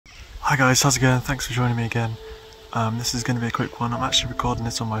Hi guys, how's it going? Thanks for joining me again. This is going to be a quick one. I'm actually recording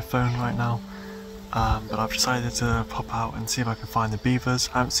this on my phone right now, but I've decided to pop out and see if I can find the beavers.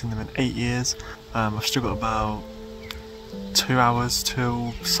 I haven't seen them in 8 years. I've still got about 2 hours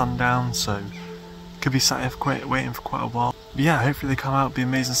till sundown, so could be sat here waiting for quite a while. But yeah, hopefully they come out. It'd be an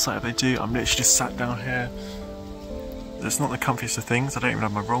amazing sight if they do. I'm literally just sat down here. It's not the comfiest of things. I don't even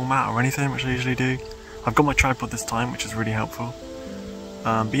have my roll mat or anything, which I usually do. I've got my tripod this time, which is really helpful.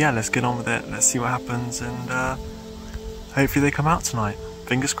 But yeah, let's get on with it, let's see what happens, and hopefully they come out tonight.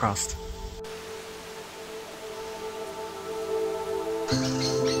 Fingers crossed.